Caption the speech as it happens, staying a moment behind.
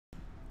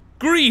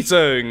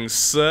Greetings,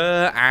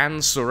 Sir and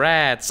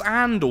Sirettes,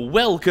 and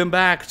welcome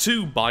back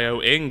to Bio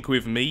Inc.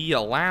 with me,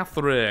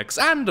 Lathrix,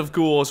 and of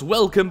course,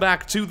 welcome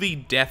back to the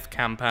Death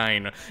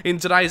Campaign. In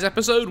today's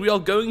episode, we are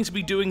going to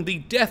be doing the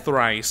Death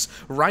Race,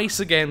 race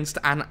against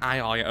an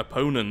AI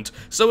opponent.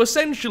 So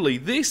essentially,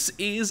 this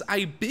is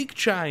a big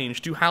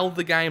change to how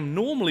the game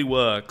normally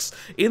works,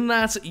 in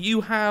that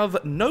you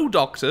have no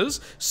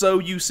doctors, so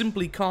you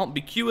simply can't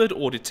be cured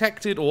or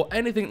detected or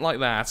anything like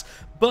that.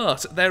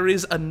 But there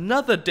is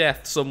another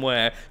death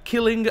somewhere,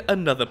 killing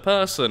another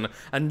person,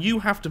 and you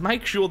have to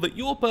make sure that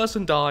your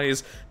person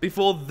dies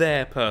before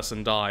their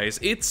person dies.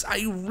 It's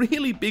a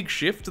really big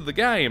shift to the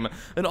game,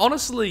 and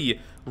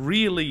honestly,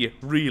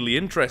 really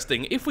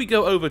interesting. If we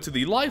go over to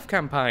the life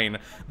campaign,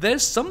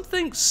 there's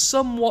something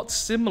somewhat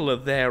similar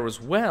there as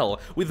well,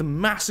 with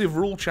massive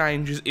rule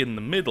changes in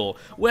the middle.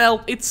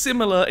 Well, it's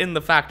similar in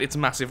the fact it's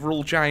massive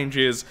rule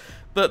changes,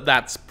 but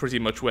that's pretty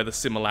much where the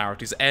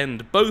similarities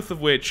end, both of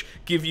which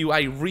give you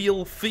a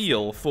real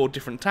feel for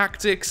different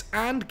tactics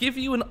and give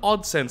you an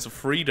odd sense of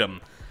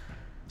freedom.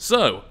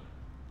 So,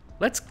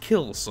 let's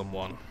kill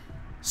someone.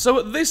 So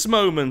at this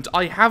moment,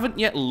 I haven't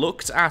yet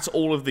looked at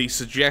all of the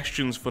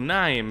suggestions for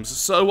names,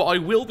 so I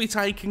will be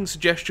taking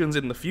suggestions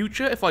in the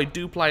future if I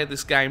do play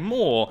this game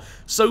more.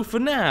 So for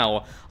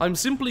now, I'm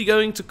simply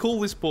going to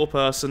call this poor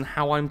person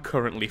how I'm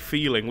currently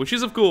feeling, which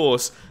is of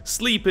course,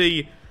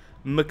 Sleepy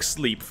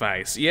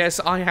McSleepface.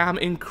 Yes, I am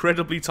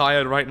incredibly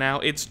tired right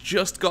now, it's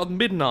just got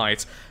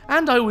midnight,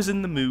 and I was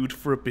in the mood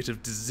for a bit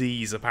of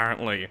disease,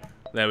 apparently.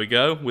 There we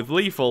go, with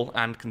lethal,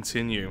 and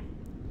continue.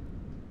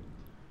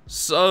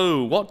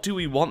 So, what do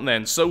we want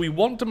then? So we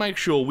want to make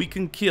sure we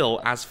can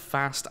kill as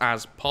fast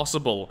as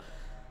possible.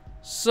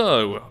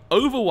 So,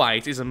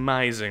 overweight is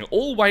amazing.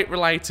 All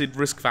weight-related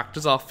risk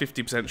factors are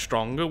 50%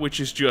 stronger, which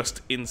is just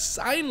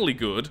insanely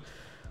good.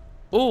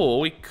 Or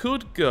we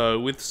could go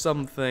with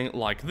something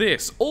like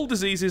this. All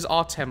diseases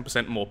are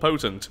 10% more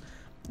potent.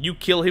 You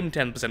kill him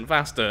 10%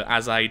 faster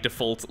as a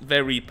default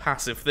very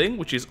passive thing,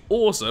 which is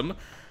awesome.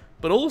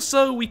 But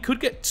also, we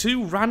could get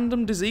 2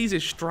 random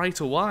diseases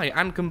straight away,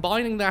 and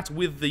combining that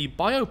with the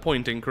bio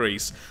point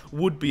increase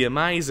would be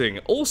amazing.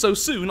 Also,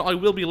 soon I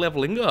will be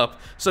leveling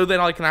up, so then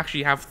I can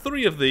actually have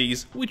 3 of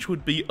these, which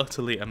would be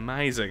utterly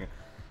amazing.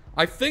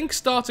 I think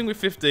starting with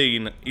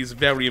 15 is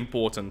very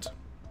important.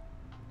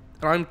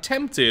 And I'm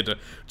tempted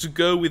to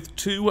go with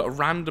 2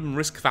 random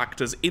risk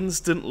factors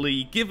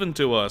instantly given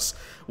to us,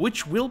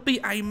 which will be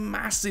a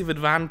massive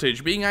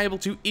advantage, being able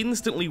to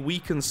instantly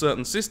weaken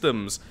certain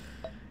systems,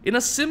 in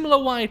a similar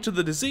way to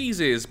the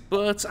diseases,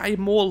 but a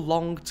more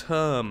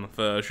long-term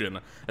version,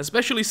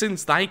 especially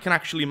since they can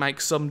actually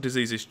make some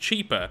diseases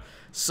cheaper.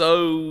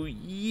 So,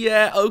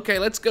 yeah, okay,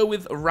 let's go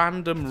with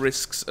random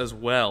risks as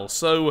well.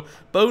 So,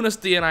 bonus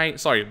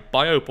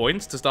bio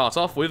points to start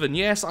off with, and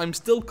yes, I'm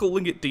still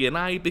calling it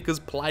DNA because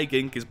Plague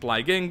Inc. is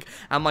Plague Inc.,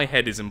 and my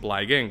head is in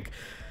Plague Inc.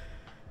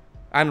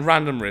 And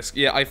random risk,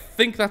 yeah, I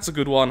think that's a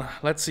good one.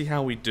 Let's see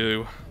how we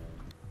do.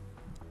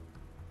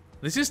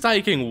 This is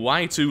taking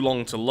way too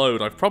long to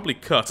load, I've probably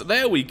cut.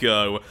 There we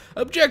go.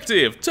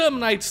 Objective,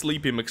 terminate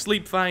Sleepy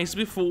McSleepface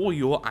before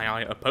your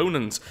AI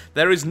opponent.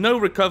 There is no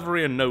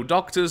recovery and no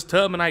doctors,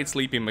 terminate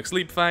Sleepy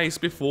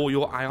McSleepface before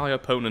your AI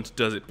opponent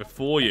does it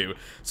before you.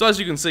 So as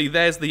you can see,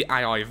 there's the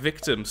AI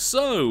victim.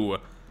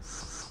 So,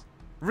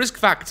 risk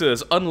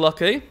factors,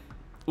 unlucky,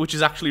 which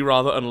is actually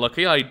rather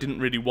unlucky, I didn't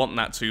really want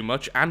that too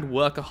much, and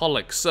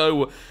workaholic.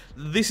 So,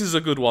 this is a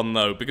good one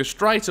though, because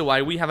straight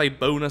away we have a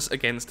bonus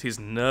against his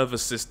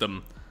nervous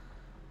system.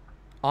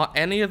 Are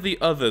any of the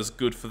others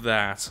good for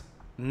that?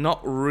 Not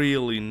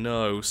really,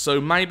 no.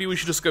 So maybe we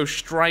should just go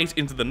straight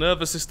into the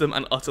nervous system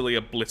and utterly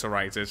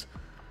obliterate it.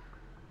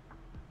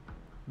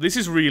 This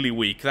is really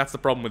weak, that's the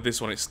problem with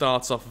this one, it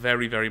starts off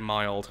very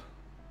mild.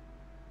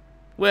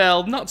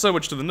 Well, not so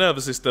much to the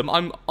nervous system,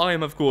 I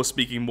am of course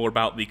speaking more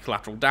about the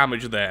collateral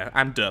damage there,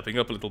 and derping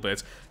up a little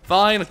bit.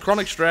 Fine,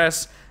 chronic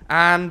stress,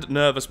 and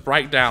nervous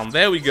breakdown.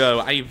 There we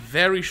go, a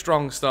very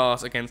strong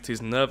start against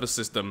his nervous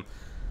system.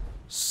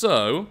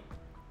 So,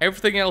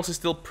 everything else is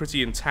still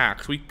pretty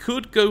intact. We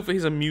could go for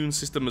his immune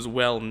system as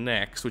well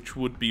next, which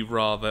would be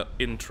rather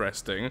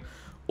interesting.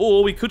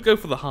 Or we could go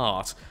for the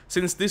heart,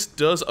 since this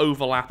does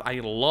overlap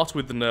a lot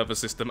with the nervous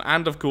system,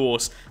 and of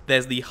course,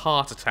 there's the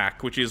heart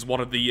attack, which is one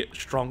of the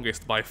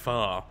strongest by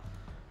far.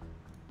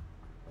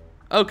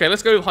 Okay,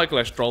 let's go with high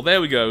cholesterol, there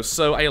we go,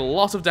 so a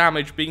lot of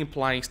damage being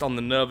placed on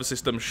the nervous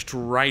system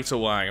straight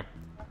away.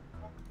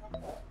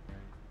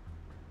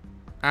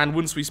 And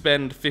once we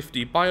spend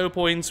 50 bio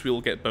points, we'll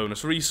get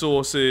bonus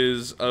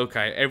resources.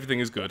 Okay, everything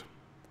is good.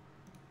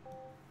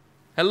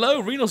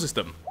 Hello, renal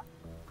system.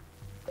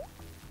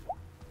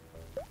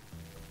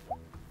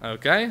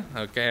 Okay,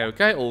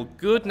 all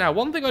good. Now,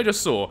 one thing I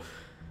just saw.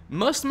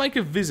 Must make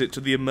a visit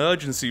to the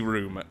emergency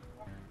room.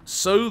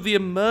 So, the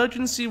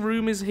emergency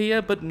room is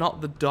here, but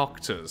not the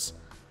doctors.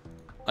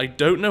 I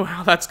don't know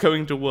how that's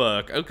going to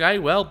work. Okay,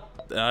 well,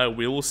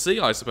 we will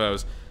see, I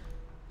suppose.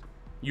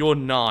 You're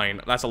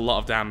 9. That's a lot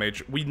of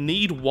damage. We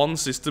need one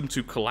system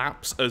to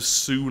collapse as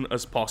soon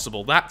as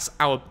possible. That's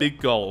our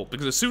big goal,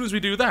 because as soon as we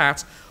do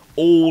that,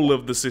 all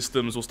of the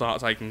systems will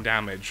start taking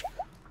damage.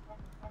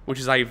 Which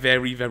is a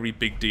very, very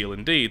big deal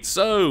indeed.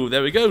 So,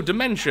 there we go,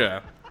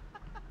 dementia.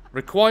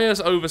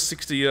 Requires over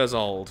 60 years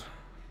old.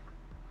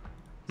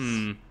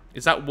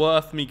 Is that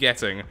worth me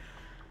getting?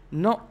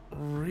 Not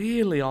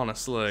really,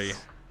 honestly.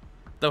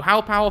 Though,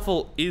 how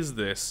powerful is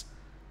this?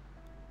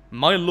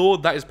 My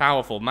lord, that is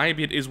powerful.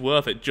 Maybe it is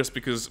worth it just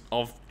because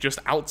of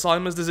just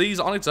Alzheimer's disease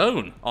on its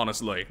own,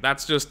 honestly.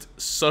 That's just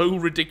so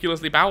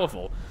ridiculously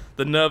powerful.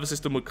 The nervous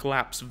system would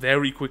collapse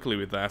very quickly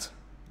with that.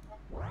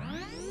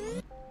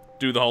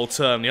 Do the whole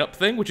turn the up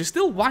thing, which is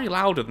still way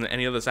louder than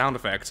any other sound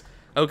effect.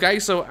 Okay,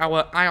 so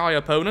our AI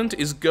opponent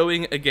is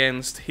going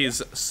against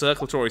his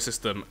circulatory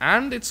system,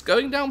 and it's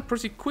going down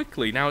pretty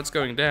quickly. Now it's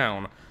going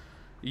down.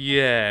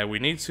 Yeah, we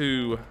need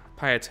to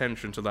pay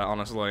attention to that,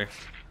 honestly.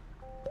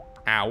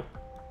 Ow.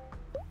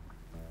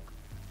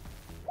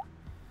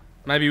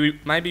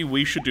 Maybe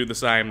we should do the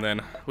same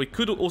then. We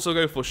could also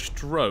go for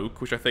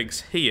stroke, which I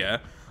think's here,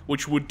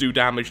 which would do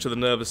damage to the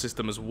nervous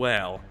system as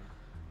well.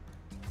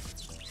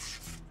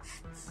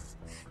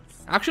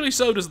 Actually,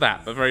 so does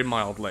that, but very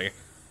mildly.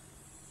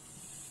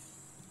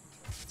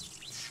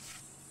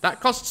 That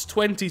costs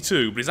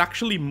 22, but is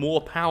actually more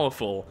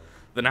powerful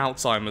than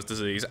Alzheimer's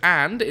disease,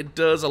 and it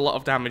does a lot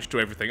of damage to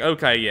everything.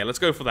 Okay, yeah, let's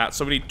go for that.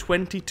 So we need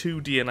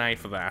 22 DNA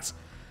for that.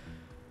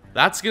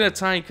 That's gonna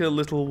take a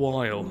little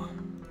while.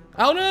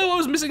 Oh no, I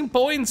was missing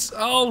points!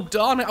 Oh,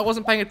 darn it, I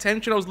wasn't paying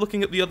attention, I was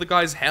looking at the other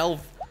guy's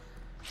health.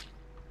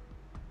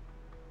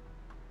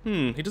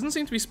 He doesn't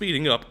seem to be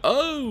speeding up.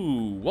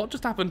 Oh, what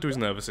just happened to his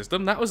nervous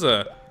system? That was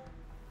a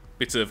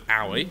bit of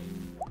owie.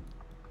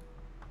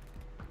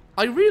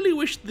 I really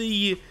wish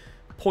the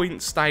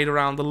point stayed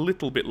around a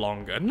little bit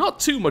longer. Not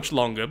too much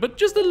longer, but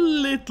just a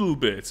little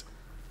bit.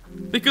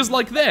 Because,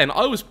 like, then,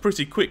 I was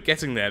pretty quick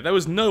getting there. There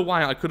was no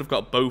way I could have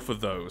got both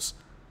of those.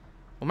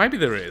 Or maybe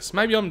there is.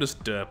 Maybe I'm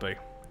just derpy.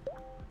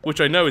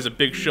 Which I know is a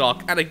big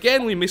shock. And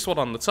again, we missed one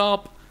on the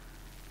top.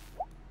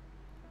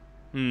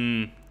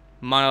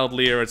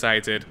 Mildly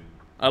irritated.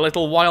 A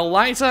little while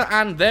later,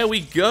 and there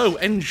we go.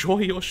 Enjoy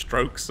your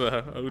stroke,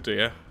 sir. Oh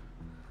dear.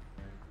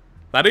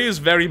 That is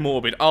very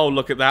morbid. Oh,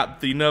 look at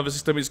that. The nervous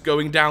system is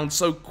going down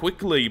so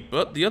quickly,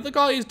 but the other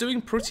guy is doing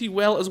pretty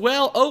well as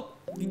well. Oh,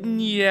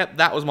 yeah,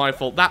 that was my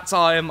fault. That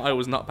time, I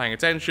was not paying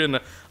attention.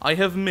 I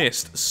have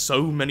missed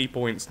so many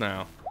points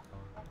now.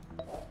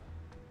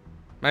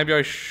 Maybe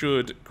I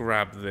should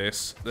grab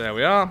this. There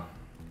we are.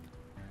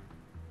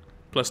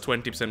 Plus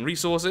 20%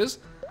 resources.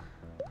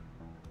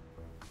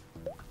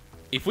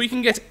 If we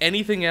can get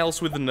anything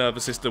else with the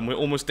nervous system, we're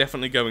almost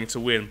definitely going to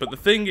win. But the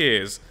thing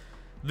is,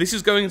 this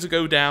is going to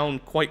go down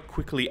quite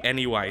quickly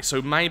anyway,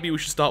 so maybe we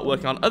should start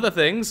working on other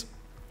things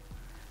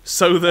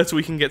so that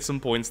we can get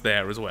some points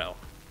there as well.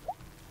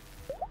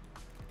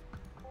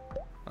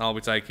 I'll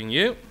be taking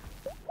you.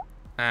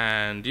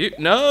 And you.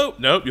 No,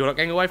 nope, you're not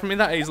getting away from me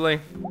that easily.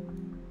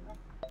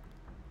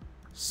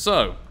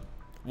 So,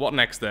 what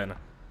next then?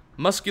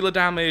 Muscular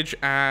damage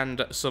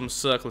and some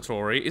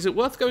circulatory. Is it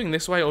worth going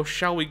this way, or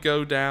shall we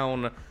go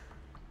down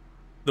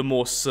the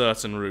more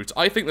certain route?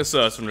 I think the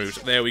certain route.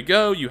 There we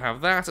go, you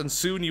have that, and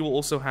soon you will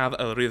also have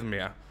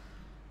arrhythmia,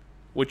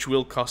 which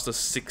will cost us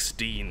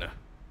 16.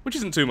 Which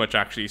isn't too much,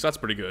 actually, so that's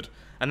pretty good.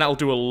 And that'll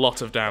do a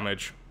lot of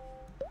damage.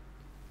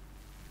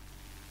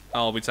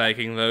 I'll be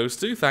taking those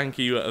two, thank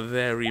you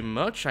very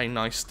much. A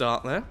nice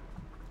start there.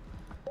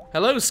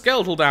 Hello,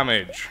 skeletal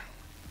damage.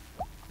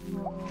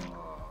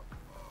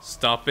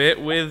 Stop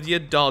it with your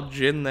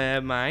dodging there,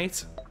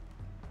 mate.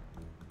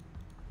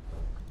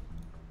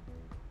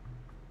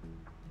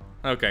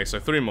 Okay, so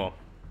 3 more.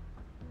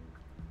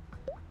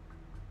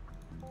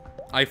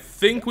 I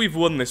think we've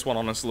won this one,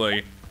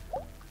 honestly.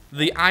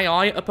 The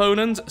AI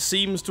opponent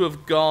seems to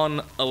have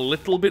gone a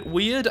little bit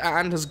weird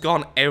and has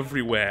gone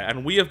everywhere,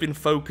 and we have been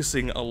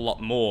focusing a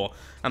lot more.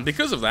 And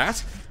because of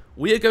that,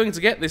 we are going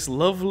to get this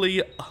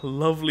lovely,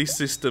 lovely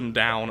system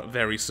down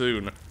very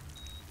soon.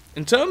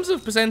 In terms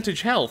of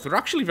percentage health, we're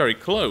actually very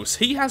close.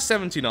 He has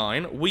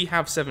 79, we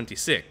have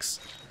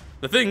 76.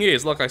 The thing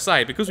is, like I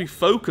say, because we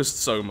focused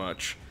so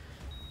much,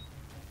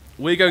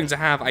 we're going to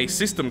have a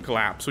system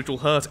collapse, which will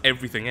hurt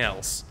everything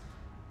else.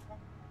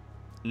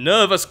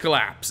 Nervous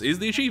collapse is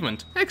the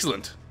achievement.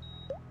 Excellent.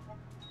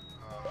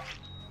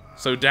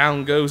 So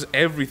down goes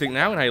everything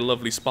now in a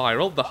lovely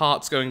spiral. The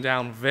heart's going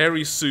down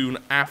very soon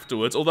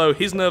afterwards, although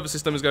his nervous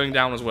system is going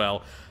down as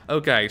well.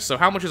 Okay, so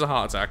how much is a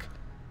heart attack?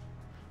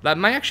 That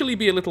may actually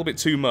be a little bit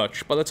too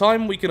much. By the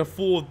time we can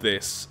afford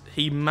this,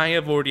 he may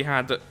have already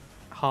had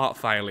heart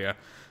failure.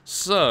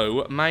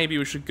 So, maybe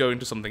we should go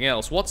into something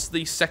else. What's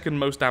the second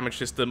most damaged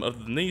system other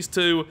than these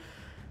two?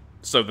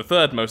 So, the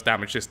third most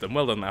damaged system.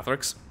 Well done,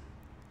 Lathrix.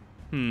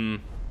 Can't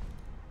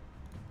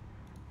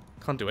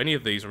do any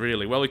of these,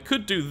 really. Well, we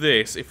could do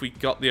this if we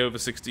got the over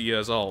 60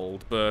 years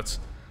old, but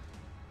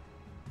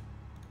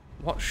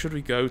what should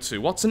we go to?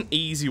 What's an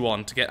easy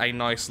one to get a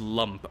nice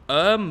lump?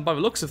 By the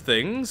looks of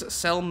things,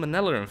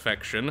 salmonella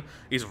infection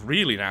is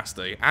really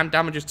nasty and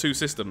damages 2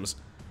 systems.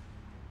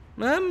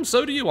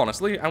 So do you,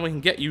 honestly, and we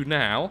can get you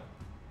now.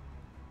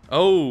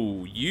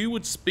 Oh, you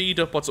would speed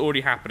up what's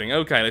already happening.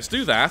 Okay, let's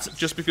do that,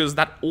 just because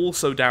that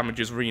also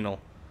damages renal.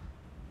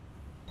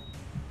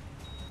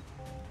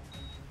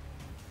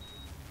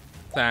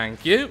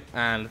 Thank you,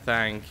 and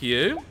thank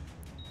you.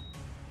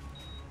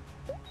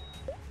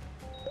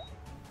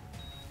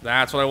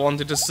 That's what I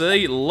wanted to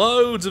see.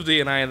 Loads of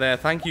DNA there.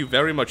 Thank you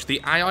very much. The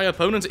AI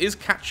opponent is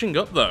catching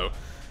up, though.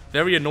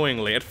 Very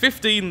annoyingly. At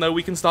 15, though,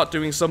 we can start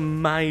doing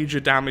some major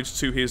damage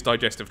to his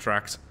digestive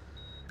tract.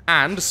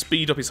 And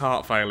speed up his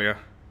heart failure.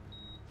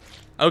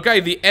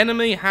 Okay, the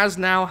enemy has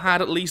now had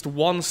at least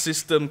one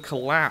system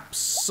collapse,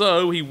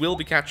 so he will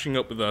be catching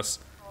up with us.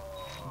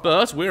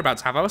 But we're about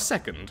to have our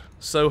second,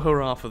 so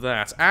hurrah for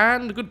that.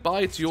 And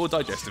goodbye to your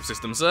digestive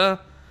system, sir.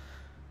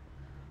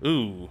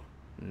 Ooh.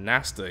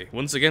 Nasty.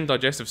 Once again,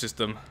 digestive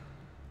system.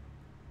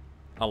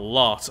 A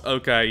lot.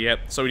 Okay, yep.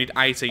 So we need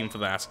 18 for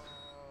that.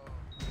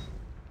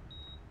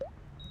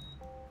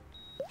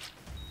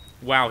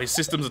 Wow, his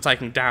systems are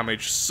taking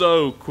damage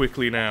so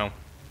quickly now.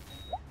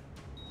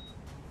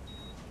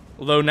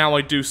 Although now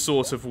I do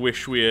sort of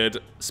wish we had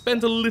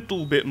spent a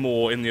little bit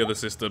more in the other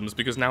systems,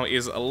 because now it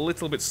is a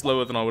little bit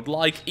slower than I would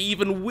like,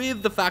 even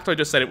with the fact I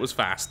just said it was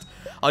fast.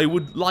 I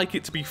would like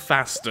it to be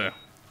faster.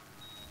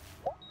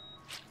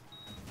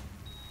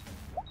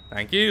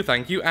 Thank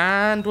you,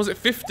 and was it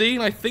 15?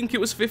 I think it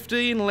was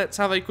 15. Let's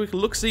have a quick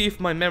look, see if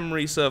my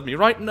memory served me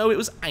right. No, it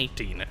was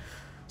 18.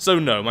 So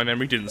no, my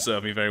memory didn't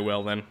serve me very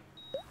well then.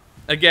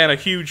 Again, a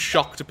huge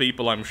shock to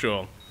people, I'm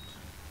sure.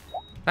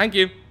 Thank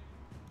you.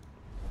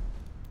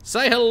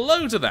 Say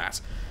hello to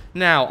that.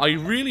 Now, I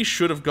really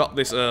should have got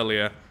this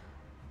earlier.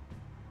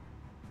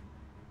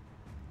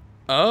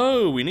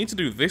 Oh, we need to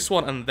do this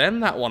one and then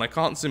that one. I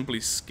can't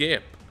simply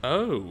skip.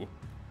 Oh.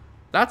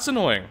 That's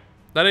annoying.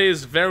 That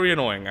is very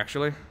annoying,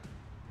 actually.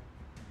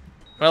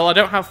 Well, I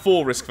don't have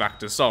 4 risk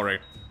factors, sorry.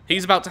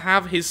 He's about to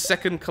have his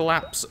second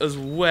collapse as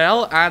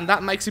well, and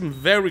that makes him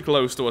very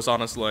close to us,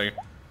 honestly.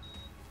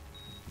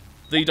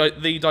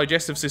 The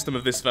digestive system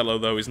of this fellow,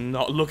 though, is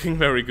not looking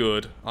very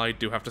good, I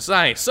do have to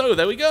say. So,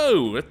 there we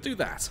go, let's do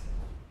that.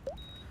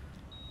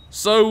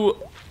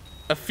 So,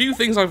 a few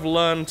things I've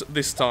learned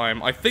this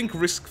time. I think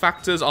risk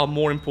factors are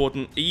more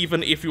important,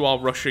 even if you are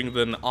rushing,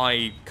 than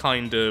I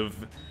kind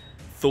of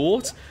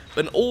thought.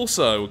 And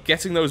also,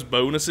 getting those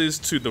bonuses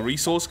to the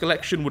resource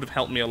collection would have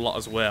helped me a lot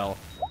as well.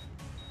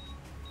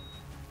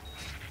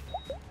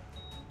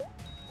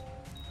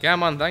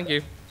 Come on, thank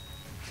you.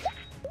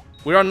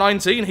 We're on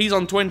 19, he's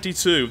on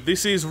 22.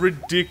 This is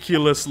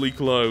ridiculously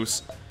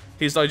close.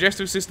 His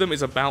digestive system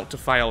is about to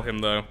fail him,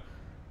 though.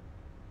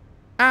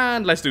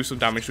 And let's do some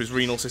damage to his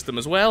renal system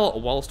as well,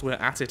 whilst we're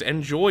at it.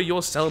 Enjoy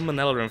your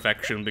salmonella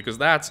infection, because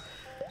that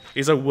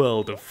is a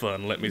world of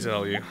fun, let me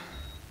tell you.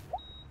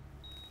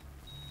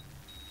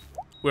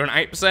 We're on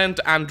 8%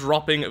 and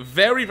dropping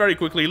very, very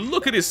quickly.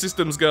 Look at his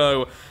systems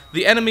go.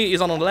 The enemy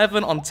is on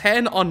 11, on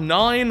 10, on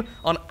 9,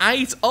 on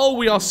 8. Oh,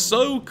 we are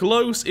so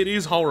close. It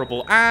is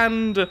horrible.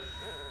 And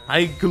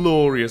a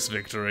glorious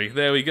victory.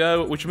 There we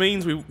go. Which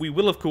means we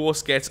will, of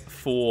course, get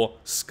 4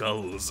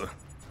 skulls.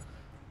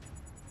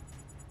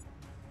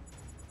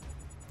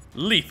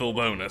 Lethal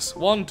bonus.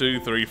 1, 2,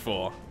 3,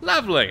 4.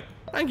 Lovely.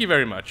 Thank you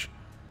very much.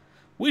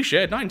 We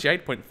shared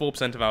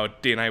 98.4% of our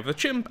DNA with a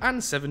chimp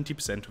and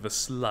 70% with a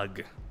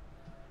slug.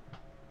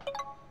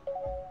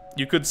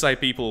 You could say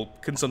people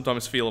can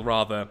sometimes feel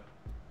rather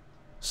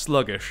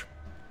sluggish.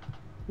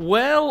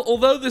 Well,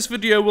 although this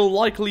video will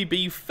likely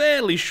be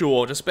fairly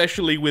short,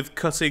 especially with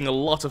cutting a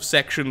lot of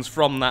sections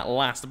from that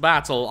last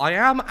battle, I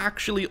am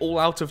actually all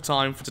out of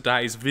time for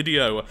today's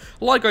video.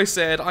 Like I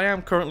said, I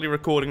am currently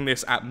recording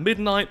this at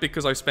midnight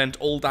because I spent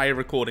all day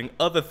recording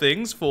other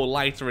things for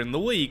later in the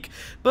week,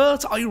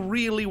 but I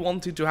really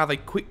wanted to have a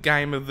quick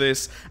game of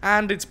this,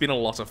 and it's been a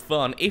lot of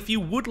fun. If you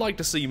would like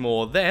to see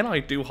more, then I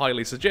do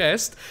highly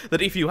suggest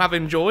that if you have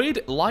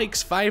enjoyed,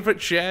 likes,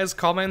 favourites, shares,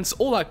 comments,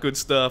 all that good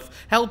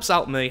stuff, helps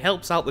out me,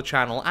 helps out the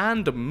channel,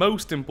 and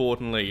most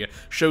importantly,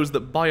 shows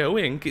that Bio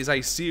Inc. is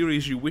a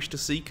series you wish to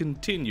see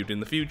continued in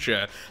the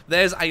future.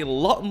 There's a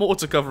lot more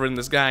to cover in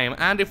this game,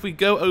 and if we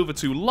go over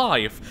to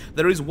life,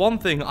 there is one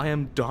thing I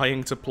am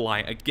dying to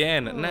play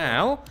again.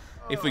 Now,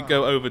 if we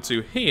go over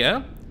to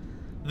here,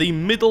 the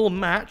middle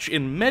match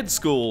in med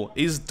school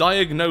is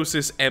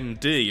Diagnosis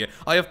MD.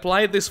 I have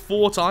played this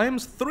 4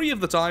 times, 3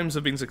 of the times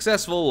have been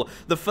successful.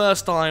 The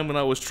first time when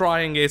I was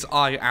trying it,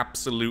 I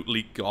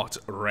absolutely got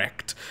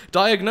wrecked.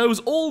 Diagnose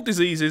all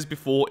diseases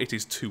before it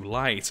is too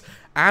late.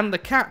 And the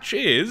catch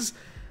is,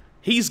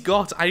 he's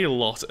got a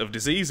lot of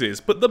diseases,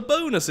 but the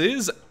bonus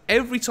is,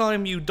 every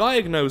time you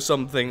diagnose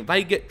something,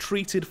 they get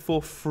treated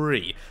for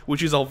free,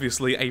 which is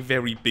obviously a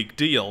very big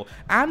deal,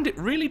 and it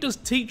really does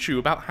teach you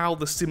about how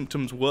the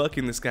symptoms work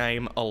in this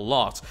game a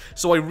lot.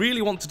 So I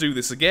really want to do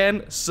this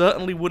again,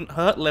 certainly wouldn't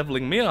hurt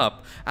leveling me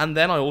up, and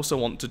then I also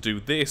want to do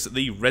this,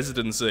 the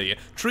residency.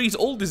 Treat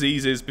all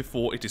diseases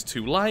before it is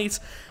too late.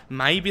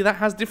 Maybe that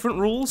has different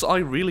rules, I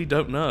really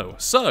don't know.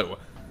 So,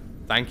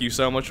 thank you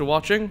so much for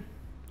watching,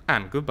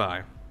 and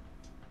goodbye.